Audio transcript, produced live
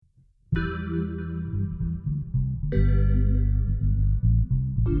Hey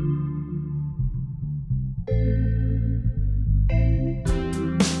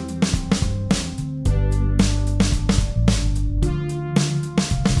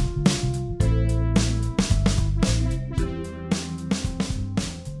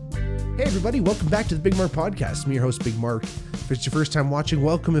everybody, welcome back to the Bigmark podcast. I'm your host, Bigmark. If it's your first time watching,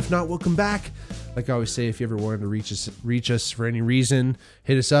 welcome. If not, welcome back. Like I always say, if you ever wanted to reach us for any reason,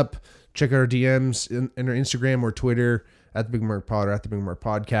 hit us up. Check out our DMs in our Instagram or Twitter at the Bigmark Pod or at the Bigmark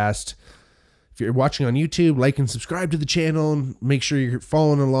Podcast. If you're watching on YouTube, like and subscribe to the channel. And make sure you're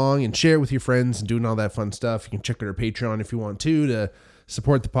following along and share it with your friends and doing all that fun stuff. You can check out our Patreon if you want to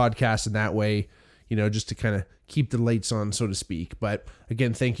support the podcast in that way. You know, just to kind of keep the lights on, so to speak. But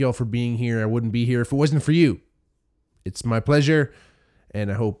again, thank you all for being here. I wouldn't be here if it wasn't for you. It's my pleasure, and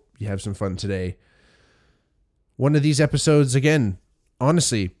I hope you have some fun today. One of these episodes, again,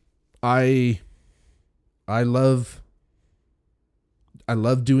 honestly, I love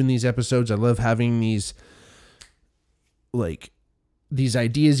doing these episodes. I love having these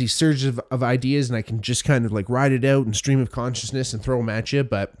ideas, these surges of ideas, and I can just kind of like ride it out and stream of consciousness and throw them at you.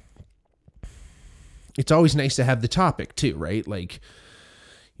 But it's always nice to have the topic too, right? Like,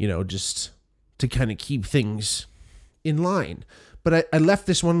 you know, just to kind of keep things in line. But I left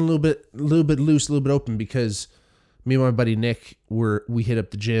this one a little bit loose, a little bit open, because me and my buddy Nick we hit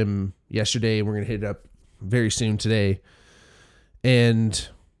up the gym yesterday, and we're gonna hit it up very soon today. And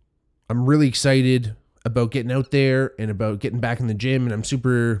I'm really excited about getting out there and about getting back in the gym, and I'm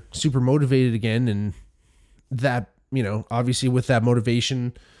super, super motivated again. And that, you know, obviously with that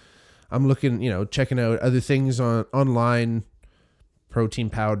motivation, I'm looking, you know, checking out other things online,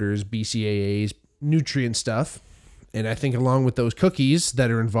 protein powders, BCAAs, nutrient stuff. And I think along with those cookies that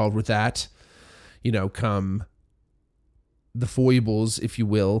are involved with that, you know, come the foibles, if you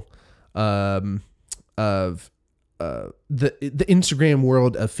will, of the Instagram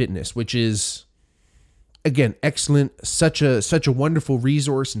world of fitness, which is, again, excellent. Such a wonderful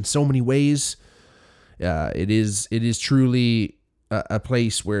resource in so many ways. It is truly a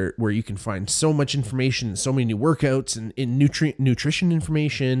place where you can find so much information, so many new workouts and nutrition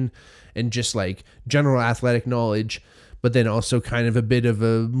information, and just like general athletic knowledge, but then also kind of a bit of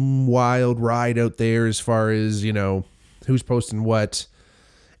a wild ride out there as far as, you know, who's posting what.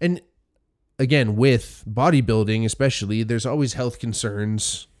 And again, with bodybuilding especially, there's always health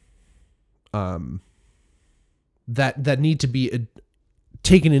concerns that need to be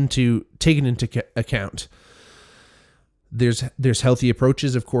taken into account. There's healthy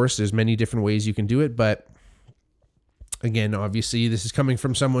approaches, of course. There's many different ways you can do it, but again, obviously, this is coming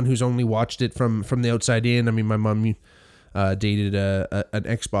from someone who's only watched it from the outside in. I mean, my mom dated an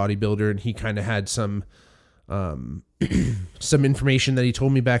ex-bodybuilder, and he kind of had some information that he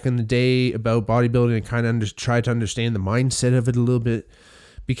told me back in the day about bodybuilding, and kind of tried to understand the mindset of it a little bit,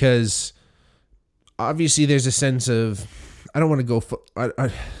 because obviously there's a sense of, I don't want to go.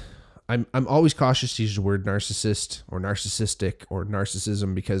 I'm always cautious to use the word narcissist or narcissistic or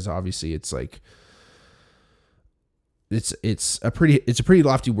narcissism, because obviously it's like it's a pretty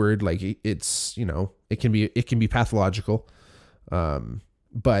lofty word. Like it's, you know, it can be pathological.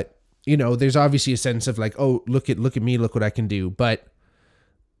 But you know, there's obviously a sense of like, oh, look at me, look what I can do. But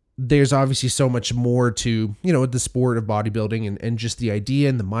there's obviously so much more to, you know, the sport of bodybuilding and just the idea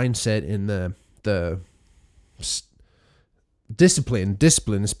and the mindset and the discipline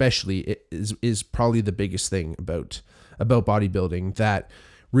especially is probably the biggest thing about bodybuilding that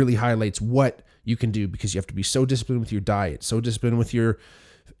really highlights what you can do, because you have to be so disciplined with your diet, so disciplined with your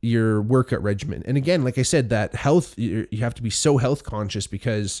workout regimen. And again, like I said, that health, you have to be so health conscious,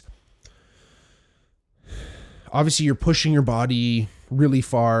 because obviously you're pushing your body really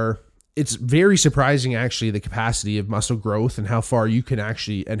far. It's very surprising, actually, the capacity of muscle growth and how far you can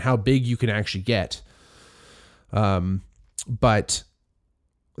actually, and how big you can actually get. But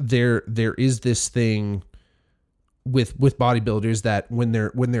there is this thing with bodybuilders that when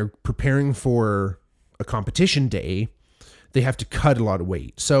they're preparing for a competition day, they have to cut a lot of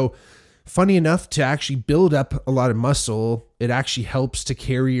weight. So funny enough, to actually build up a lot of muscle, it actually helps to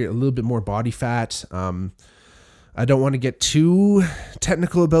carry a little bit more body fat. I don't want to get too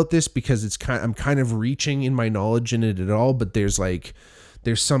technical about this, because I'm kind of reaching in my knowledge in it at all, but there's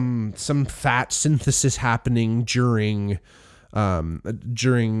some fat synthesis happening during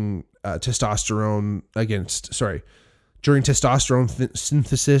testosterone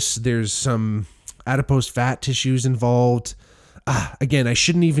synthesis. There's some adipose fat tissues involved. Again, I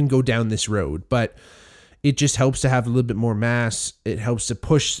shouldn't even go down this road, but it just helps to have a little bit more mass. It helps to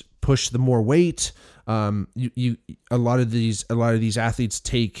push the more weight. A lot of these athletes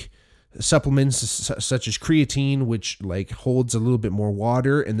take supplements such as creatine, which like holds a little bit more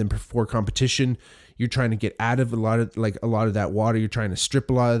water, and then before competition, you're trying to get out of a lot of that water. You're trying to strip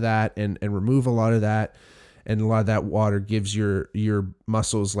a lot of that and remove a lot of that, and a lot of that water gives your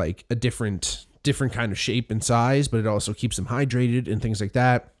muscles like a different kind of shape and size, but it also keeps them hydrated and things like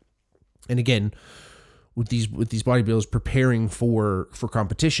that. And again, with these bodybuilders preparing for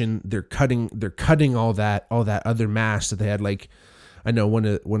competition, they're cutting all that other mass that they had. Like, I know one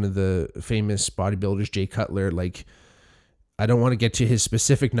of the famous bodybuilders, Jay Cutler, like, I don't want to get to his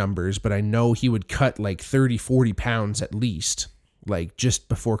specific numbers, but I know he would cut like 30, 40 pounds at least, like just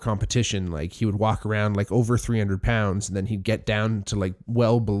before competition. Like, he would walk around like over 300 pounds, and then he'd get down to like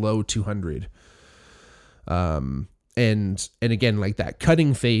well below 200. And again, like, that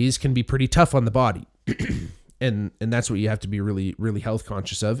cutting phase can be pretty tough on the body. and that's what you have to be really, really health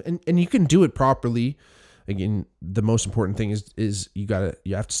conscious of. And you can do it properly. Again, the most important thing is you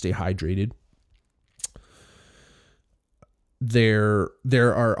have to stay hydrated. There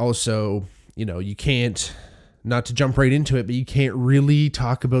are also, you can't, not to jump right into it, but you can't really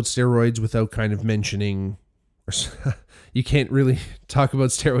talk about steroids without kind of mentioning, you can't really talk about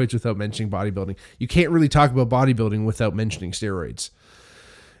steroids without mentioning bodybuilding. You can't really talk about bodybuilding without mentioning steroids.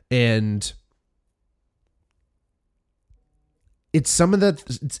 And it's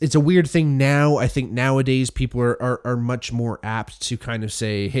it's a weird thing now. I think nowadays people are much more apt to kind of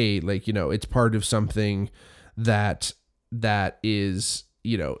say, hey, like, it's part of something that is,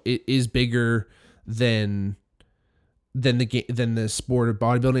 it is bigger than the sport of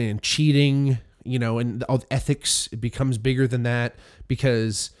bodybuilding, and cheating, and all the ethics, it becomes bigger than that,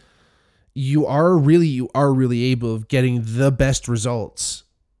 because you are really able of getting the best results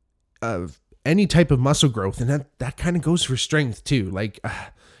of any type of muscle growth. And that kind of goes for strength too. Like,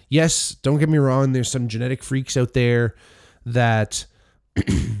 yes, don't get me wrong, there's some genetic freaks out there that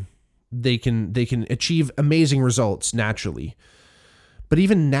they can achieve amazing results naturally. But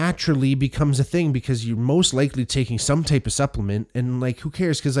even naturally becomes a thing because you're most likely taking some type of supplement, and like, who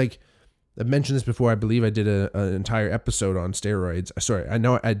cares? Because like, I've mentioned this before. I believe I did an entire episode on steroids. Sorry, I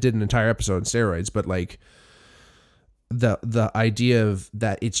know I did an entire episode on steroids, but like, the idea of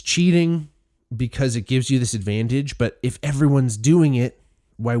that it's cheating because it gives you this advantage. But if everyone's doing it,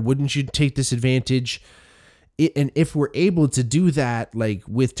 why wouldn't you take this advantage? And if we're able to do that, like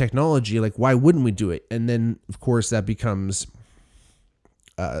with technology, like, why wouldn't we do it? And then of course that becomes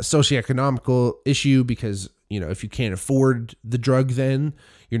a socioeconomical issue, because, if you can't afford the drug, then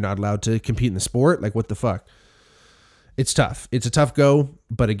you're not allowed to compete in the sport. Like, what the fuck? It's tough. It's a tough go.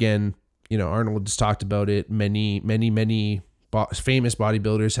 But again, Arnold just talked about it. Many famous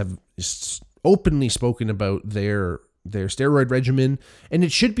bodybuilders have openly spoken about their steroid regimen, and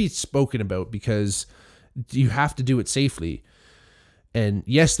it should be spoken about because you have to do it safely. And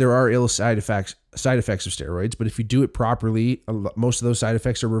yes, there are ill side effects of steroids, but if you do it properly, most of those side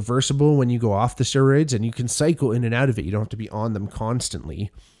effects are reversible when you go off the steroids, and you can cycle in and out of it. You don't have to be on them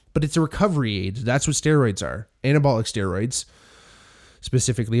constantly, but it's a recovery aid. That's what steroids are. Anabolic steroids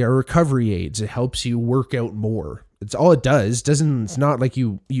specifically are recovery aids. It helps you work out more. It's all it does. It's not like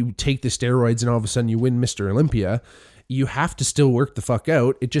you take the steroids and all of a sudden you win Mr. Olympia. You have to still work the fuck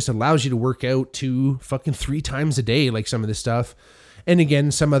out. It just allows you to work out 3 times a day, like some of this stuff. And again,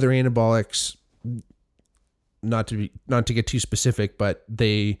 some other anabolics, not to get too specific, but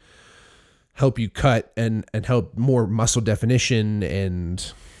they help you cut and help more muscle definition. And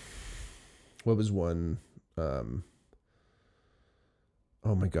what was one? Oh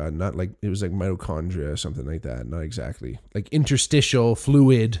my God, not like, it was like mitochondria or something like that. Not exactly. Like interstitial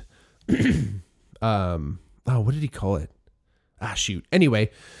fluid. What did he call it? Shoot. Anyway,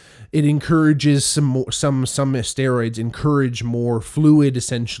 it encourages some steroids encourage more fluid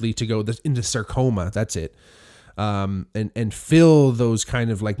essentially to go into sarcoma. That's it. And fill those kind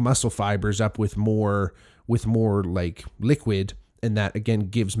of like muscle fibers up with more like liquid, and that again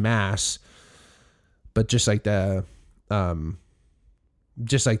gives mass. But just like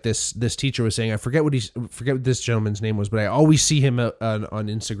this teacher was saying, I forget what this gentleman's name was, but I always see him on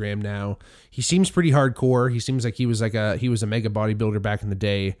Instagram now. He seems pretty hardcore. He seems like he was a mega bodybuilder back in the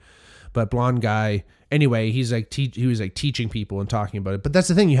day, but blonde guy. Anyway, he was like teaching people and talking about it. But that's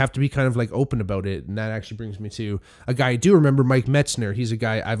the thing, you have to be kind of like open about it. And that actually brings me to a guy I do remember, Mike Metzner. He's a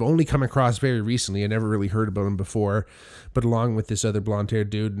guy I've only come across very recently. I never really heard about him before, but along with this other blonde haired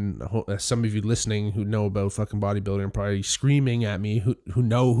dude, and some of you listening who know about fucking bodybuilding are probably screaming at me who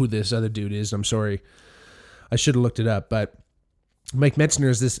know who this other dude is. I'm sorry. I should have looked it up, but Mike Metzner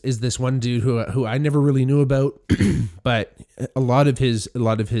is this one dude who I never really knew about, but a lot of his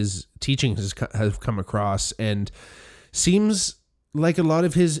teachings have come across, and seems like a lot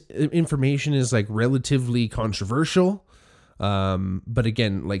of his information is like relatively controversial. But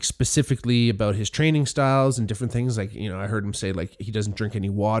again, like specifically about his training styles and different things, like, you know, I heard him say like he doesn't drink any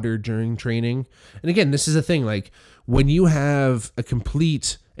water during training. And again, this is a thing, like when you have a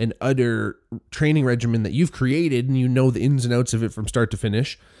complete and utter training regimen that you've created and you know the ins and outs of it from start to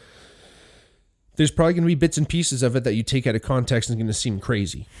finish, there's probably going to be bits and pieces of it that you take out of context and it's going to seem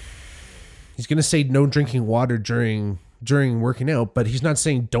crazy. He's going to say no drinking water during working out, but he's not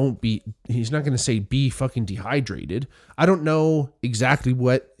saying he's not going to say be fucking dehydrated. I don't know exactly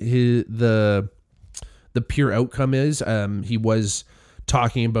what the pure outcome is. He was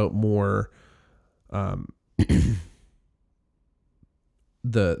talking about more,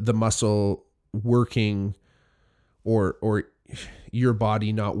 the muscle working or your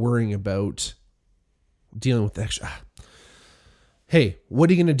body not worrying about dealing with the extra. Hey, what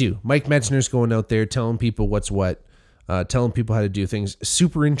are you going to do? Mike Metzner's going out there telling people what's what. Telling people how to do things.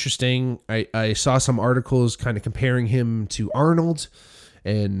 Super interesting. I saw some articles kind of comparing him to Arnold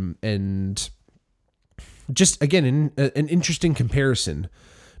and just, again, an interesting comparison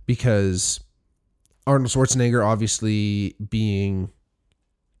because Arnold Schwarzenegger, obviously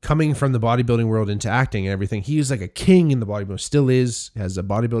coming from the bodybuilding world into acting and everything, he was like a king in the bodybuilding, still is, has a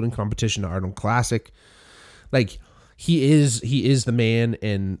bodybuilding competition, Arnold Classic. Like he is the man,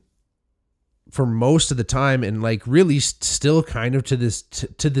 and for most of the time, and like really still kind of to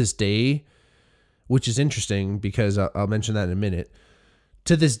this day, which is interesting because I'll mention that in a minute.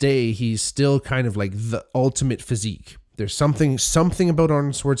 To this day, he's still kind of like the ultimate physique. There's something about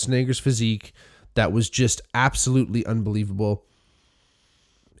Arnold Schwarzenegger's physique that was just absolutely unbelievable.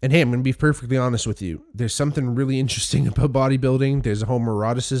 And hey, I'm going to be perfectly honest with you. There's something really interesting about bodybuilding. There's a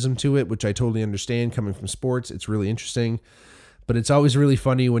homoeroticism to it, which I totally understand coming from sports. It's really interesting. But it's always really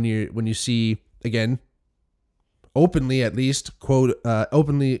funny when you see, again, openly at least, quote,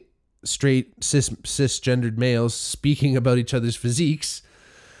 openly straight cisgendered males speaking about each other's physiques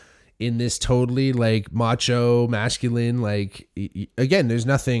in this totally like macho, masculine, like, again, there's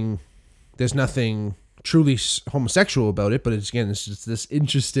nothing truly homosexual about it, but it's just this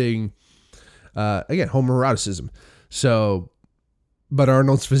interesting, again, homoeroticism. So, but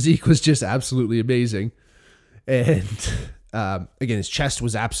Arnold's physique was just absolutely amazing. And again, his chest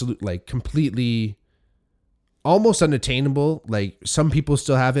was like completely almost unattainable. Like some people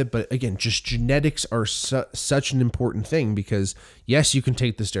still have it, but again, just genetics are such an important thing because yes, you can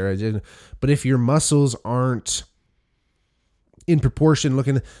take the steroids, but if your muscles aren't in proportion,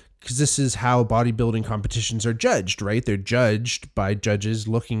 because this is how bodybuilding competitions are judged, right? They're judged by judges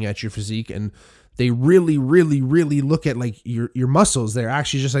looking at your physique, and they really, really, really look at like your muscles. They're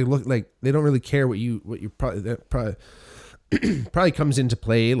actually just like look like they don't really care what you probably probably comes into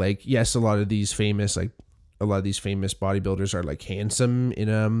play. Like, yes, a lot of these famous bodybuilders are like handsome in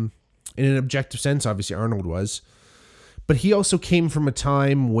an objective sense. Obviously Arnold was, but he also came from a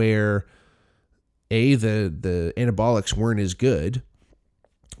time where the anabolics weren't as good,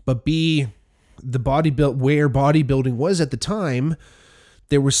 but where bodybuilding was at the time,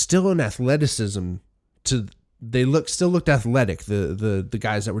 there was still an athleticism still looked athletic, the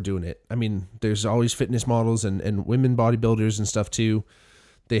guys that were doing it. I mean, there's always fitness models and women bodybuilders and stuff too.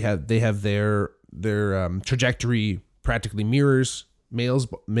 They have their trajectory practically mirrors male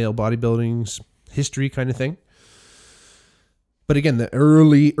bodybuilding's history kind of thing. But again, the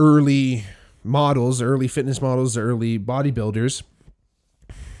early models, early fitness models, early bodybuilders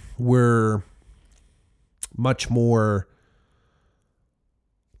were much more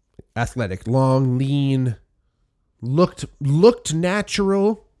athletic, long, lean, looked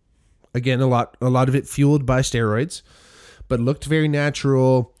natural. Again, a lot of it fueled by steroids, but looked very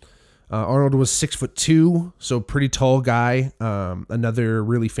natural. Arnold was 6'2", so pretty tall guy. Another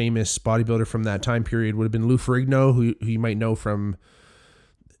really famous bodybuilder from that time period would have been Lou Ferrigno, who you might know from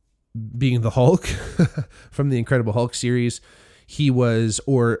being the Hulk from the Incredible Hulk series. He was,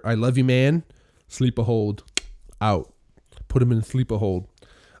 or I Love You Man, sleep a hold, out, put him in sleep a hold.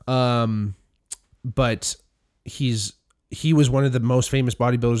 But he was one of the most famous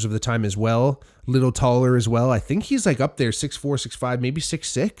bodybuilders of the time as well. A little taller as well. I think he's like up there 6'4", 6'5", maybe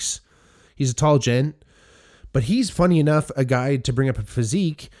 6'6". He's a tall gent. But he's, funny enough, a guy to bring up a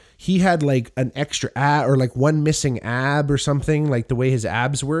physique. He had like an extra ab or like one missing ab or something, like the way his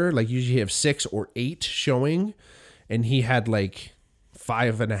abs were. Like usually you have 6 or 8 showing, and he had like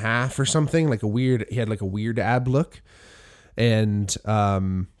 5.5 or something. He had like a weird ab look. And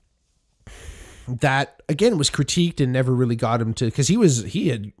that again was critiqued and never really got him to, because he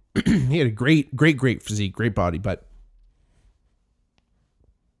had a great physique, great body, but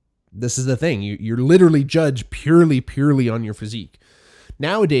this is the thing, you're literally judged purely on your physique.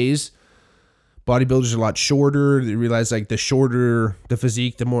 Nowadays, bodybuilders are a lot shorter. They realize like the shorter the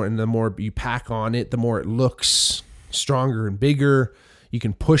physique, the more you pack on it, the more it looks stronger and bigger. You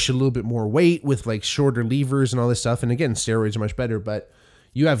can push a little bit more weight with like shorter levers and all this stuff. And again, steroids are much better, but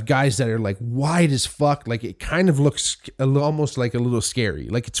you have guys that are like wide as fuck. Like it kind of looks almost like a little scary.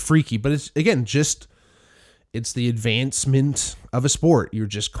 Like it's freaky, but it's again, it's the advancement of a sport. You're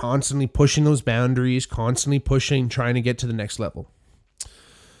just constantly pushing those boundaries, constantly pushing, trying to get to the next level.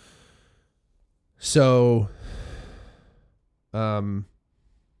 So, that's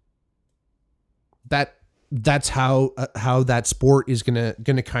how that sport is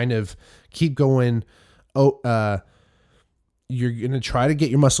gonna kind of keep going. You're gonna try to get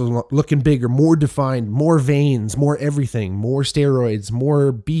your muscles looking bigger, more defined, more veins, more everything, more steroids,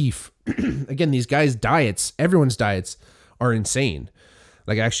 more beef. Again, these guys' diets, everyone's diets are insane.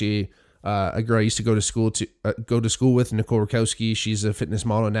 Like actually, a girl I used to go to school with, Nicole Rakowski. She's a fitness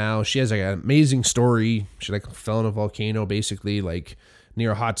model now. She has like an amazing story. She like fell in a volcano, basically like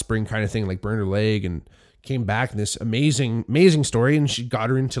near a hot spring kind of thing, like burned her leg and came back. And this amazing story. And she got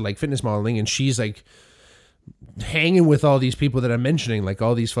her into like fitness modeling, and she's like hanging with all these people that I'm mentioning, like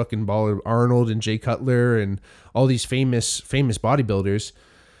all these fucking baller Arnold and Jay Cutler and all these famous bodybuilders.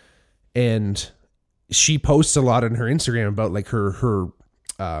 And she posts a lot on her Instagram about like her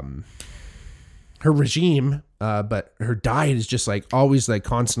regime, but her diet is just like always like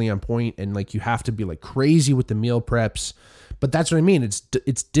constantly on point, and like you have to be like crazy with the meal preps. But that's what I mean.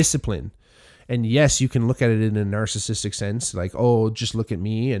 It's discipline. And yes, you can look at it in a narcissistic sense, like, oh, just look at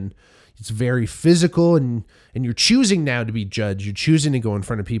me. And it's very physical, and you're choosing now to be judged. You're choosing to go in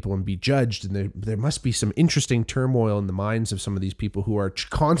front of people and be judged. And there must be some interesting turmoil in the minds of some of these people who are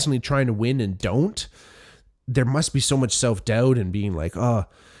constantly trying to win and don't. There must be so much self-doubt and being like, oh,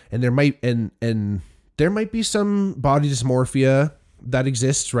 and there might be some body dysmorphia that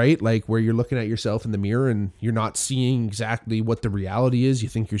exists, right? Like where you're looking at yourself in the mirror and you're not seeing exactly what the reality is. You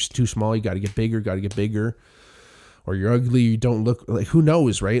think you're too small. You got to get bigger. Or you're ugly, you don't look like, who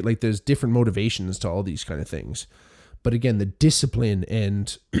knows, right? Like there's different motivations to all these kind of things. But again, the discipline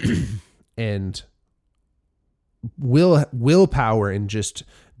and and willpower and just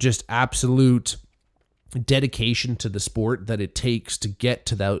absolute dedication to the sport that it takes to get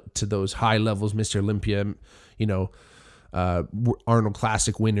to those high levels, Mr. Olympia, Arnold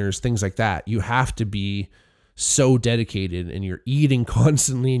Classic winners, things like that. You have to be so dedicated, and you're eating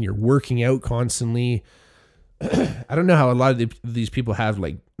constantly and you're working out constantly. I don't know how a lot of these people have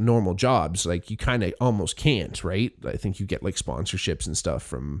like normal jobs. Like you kind of almost can't, right? I think you get like sponsorships and stuff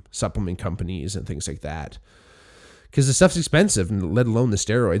from supplement companies and things like that, because the stuff's expensive, and let alone the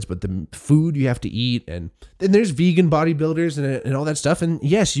steroids, but the food you have to eat. And then there's vegan bodybuilders and all that stuff. And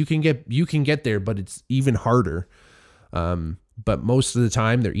yes, you can get there, but it's even harder. But most of the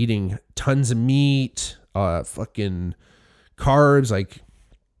time they're eating tons of meat, fucking carbs. Like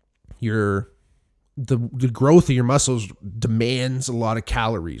the growth of your muscles demands a lot of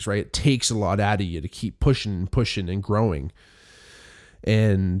calories, right? It takes a lot out of you to keep pushing and growing.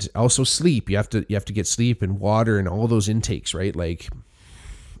 And also sleep. You have to get sleep and water and all those intakes, right? Like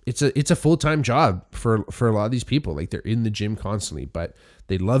it's a full-time job for a lot of these people. Like they're in the gym constantly, but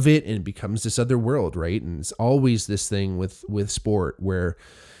they love it, and it becomes this other world, right? And it's always this thing with sport where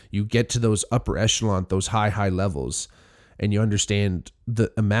you get to those upper echelon, those high levels, and you understand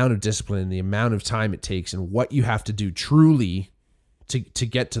the amount of discipline, the amount of time it takes, and what you have to do truly to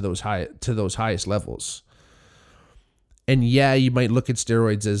get to those highest levels. And yeah, you might look at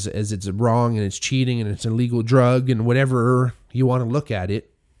steroids as it's wrong and it's cheating and it's an illegal drug and whatever you want to look at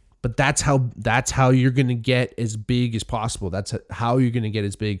it. But that's how you're going to get as big as possible. That's how you're going to get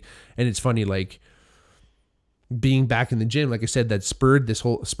as big. And it's funny, like being back in the gym, like I said, that spurred this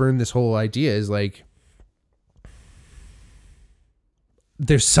whole idea is like,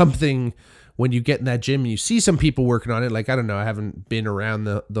 there's something when you get in that gym and you see some people working on it. Like, I don't know, I haven't been around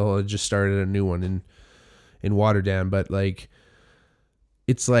the whole, I just started a new one in Waterdam, but like,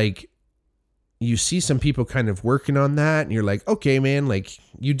 it's like you see some people kind of working on that and you're like, okay, man, like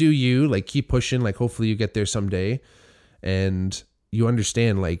you do you, like keep pushing, like hopefully you get there someday. And you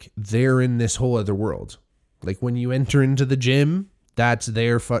understand like they're in this whole other world. Like when you enter into the gym, that's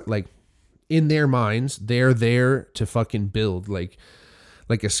their like in their minds, they're there to fucking build, like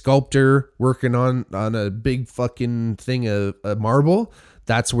a sculptor working on a big fucking thing of marble.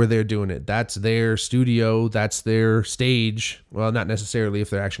 That's where they're doing it. That's their studio. That's their stage. Well, not necessarily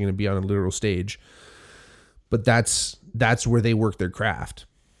if they're actually going to be on a literal stage, but that's where they work their craft.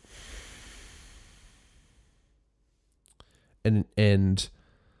 And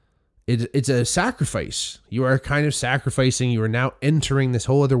it's a sacrifice. You are kind of sacrificing. You are now entering this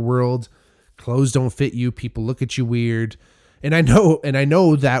whole other world. Clothes don't fit you. People look at you weird. And I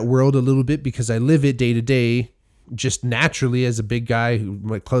know that world a little bit because I live it day to day, just naturally as a big guy who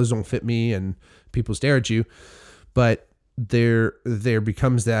my clothes don't fit me and people stare at you. But there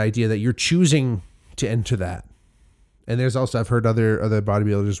becomes the idea that you're choosing to enter that. And there's also, I've heard other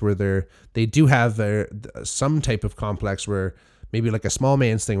bodybuilders where they do have some type of complex where maybe like a small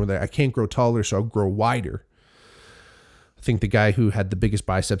man's thing where I can't grow taller, so I'll grow wider. I think the guy who had the biggest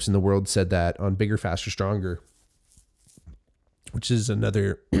biceps in the world said that on Bigger, Faster, Stronger, which is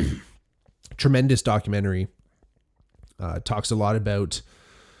another tremendous documentary. Talks a lot about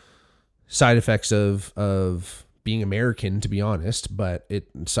side effects of being American, to be honest, but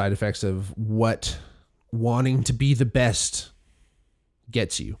side effects of what wanting to be the best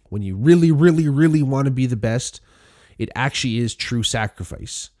gets you. When you really, really, really want to be the best, it actually is true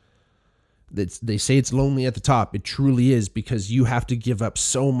sacrifice. They say it's lonely at the top. It truly is, because you have to give up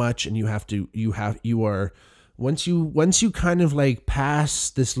so much, and once you kind of like pass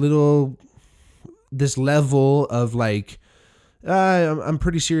this level of like, I'm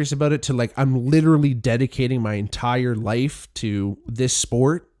pretty serious about it, to like, I'm literally dedicating my entire life to this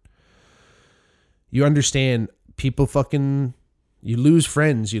sport. You understand, people you lose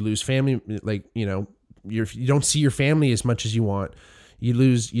friends, you lose family, like, you don't see your family as much as you want.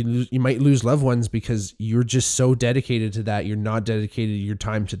 You might lose loved ones because you're just so dedicated to that. You're not dedicated your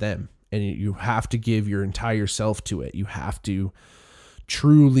time to them, and you have to give your entire self to it. You have to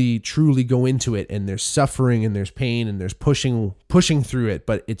truly, truly go into it, and there's suffering and there's pain and there's pushing through it,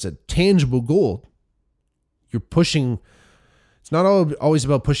 but it's a tangible goal. You're pushing. It's not always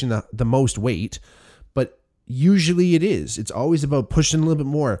about pushing the most weight, but usually it is. It's always about pushing a little bit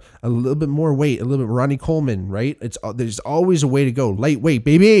more weight, a little bit. Ronnie Coleman, right? There's always a way to go. Lightweight,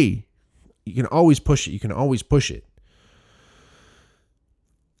 baby. You can always push it. You can always push it.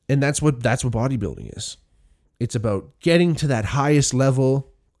 And that's what bodybuilding is. It's about getting to that highest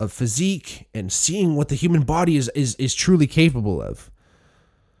level of physique and seeing what the human body is truly capable of.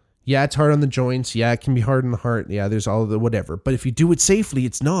 Yeah, it's hard on the joints. Yeah, it can be hard on the heart. Yeah, there's all of the whatever. But if you do it safely,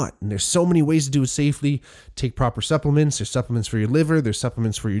 it's not. And there's so many ways to do it safely. Take proper supplements. There's supplements for your liver. There's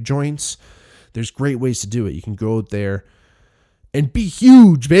supplements for your joints. There's great ways to do it. You can go out there and be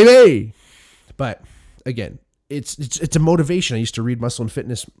huge, baby. But again, it's a motivation. I used to read Muscle and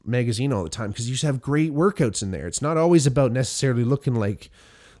Fitness magazine all the time because you used to have great workouts in there. It's not always about necessarily looking like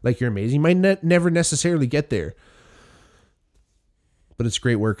you're amazing. You might never necessarily get there, but it's a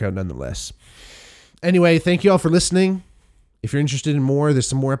great workout nonetheless. Anyway, thank you all for listening. If you're interested in more, there's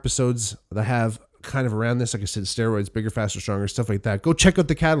some more episodes that I have kind of around this. Like I said, steroids, Bigger, Faster, Stronger, stuff like that. Go check out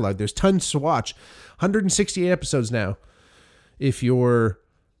the catalog. There's tons to watch. 168 episodes now. It's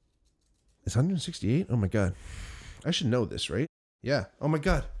 168? Oh my God. I should know this, right? Yeah. Oh my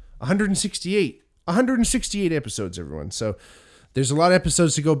God. 168. 168 episodes, everyone. So there's a lot of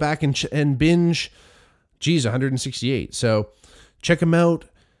episodes to go back and binge. Geez, 168. So check them out.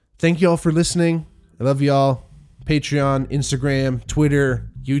 Thank you all for listening. I love y'all. Patreon, Instagram, Twitter,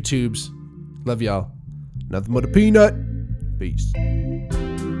 YouTubes. Love y'all. Nothing but a peanut. Peace.